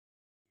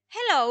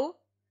Hello!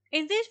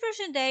 In this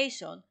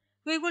presentation,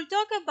 we will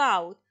talk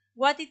about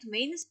what it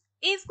means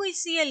if we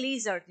see a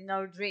lizard in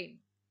our dream.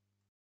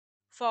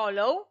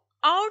 Follow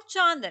our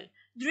channel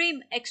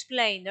Dream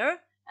Explainer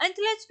and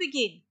let's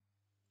begin.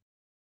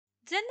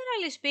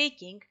 Generally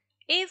speaking,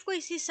 if we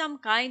see some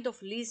kind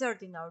of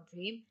lizard in our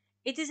dream,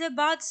 it is a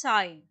bad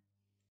sign.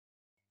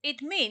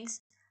 It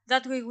means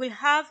that we will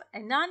have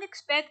an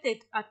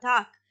unexpected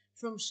attack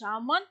from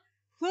someone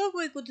who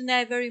we could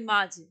never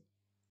imagine.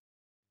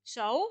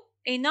 So,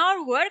 in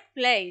our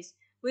workplace,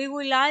 we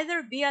will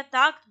either be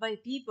attacked by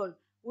people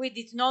we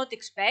did not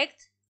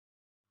expect,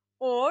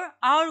 or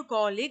our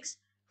colleagues,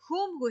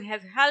 whom we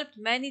have helped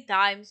many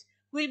times,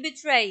 will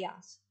betray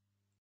us.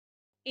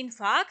 In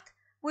fact,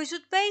 we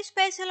should pay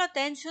special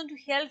attention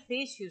to health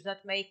issues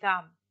that may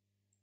come.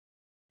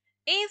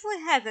 If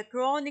we have a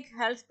chronic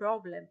health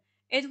problem,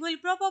 it will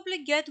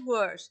probably get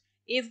worse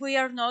if we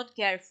are not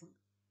careful.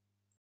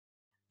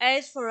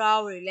 As for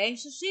our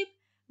relationship,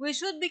 we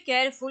should be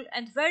careful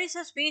and very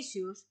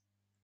suspicious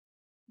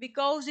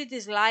because it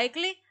is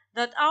likely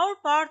that our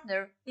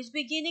partner is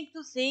beginning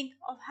to think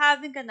of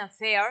having an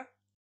affair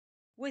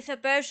with a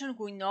person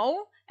we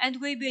know and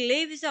we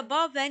believe is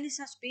above any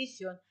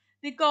suspicion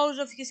because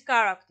of his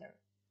character.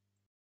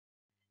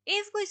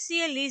 If we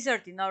see a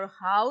lizard in our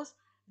house,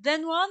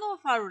 then one of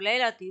our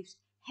relatives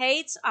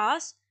hates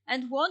us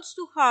and wants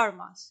to harm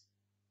us.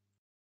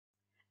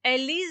 A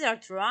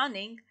lizard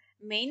running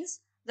means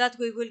that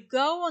we will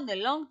go on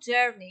a long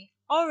journey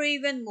or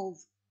even move.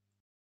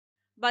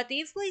 But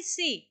if we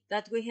see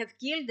that we have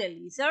killed a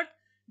lizard,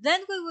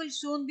 then we will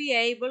soon be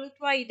able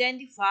to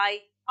identify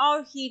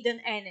our hidden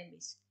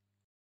enemies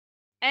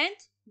and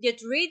get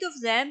rid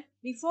of them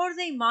before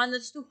they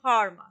manage to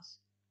harm us.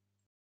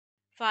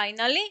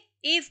 Finally,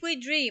 if we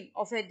dream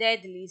of a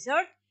dead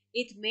lizard,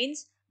 it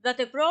means that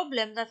a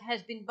problem that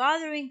has been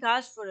bothering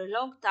us for a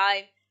long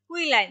time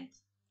will end.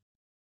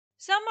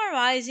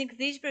 Summarizing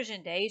this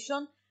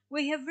presentation,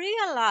 we have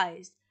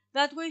realized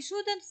that we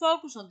shouldn't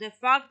focus on the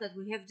fact that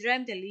we have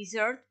dreamed a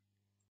lizard,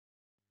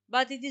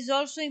 but it is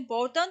also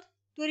important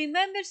to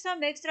remember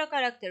some extra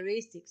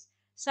characteristics,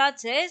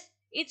 such as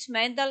its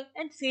mental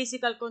and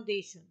physical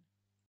condition.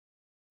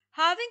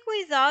 Having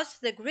with us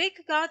the Greek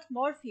god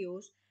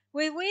Morpheus,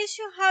 we wish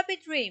you happy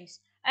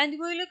dreams and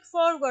we look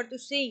forward to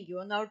seeing you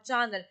on our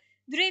channel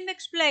Dream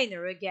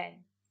Explainer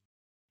again.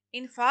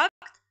 In fact,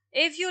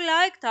 if you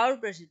liked our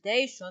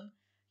presentation,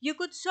 you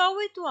could show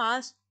it to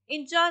us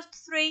in just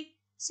 3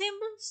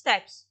 simple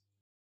steps.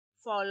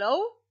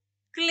 Follow,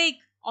 click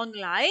on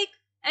like,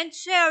 and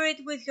share it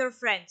with your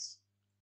friends.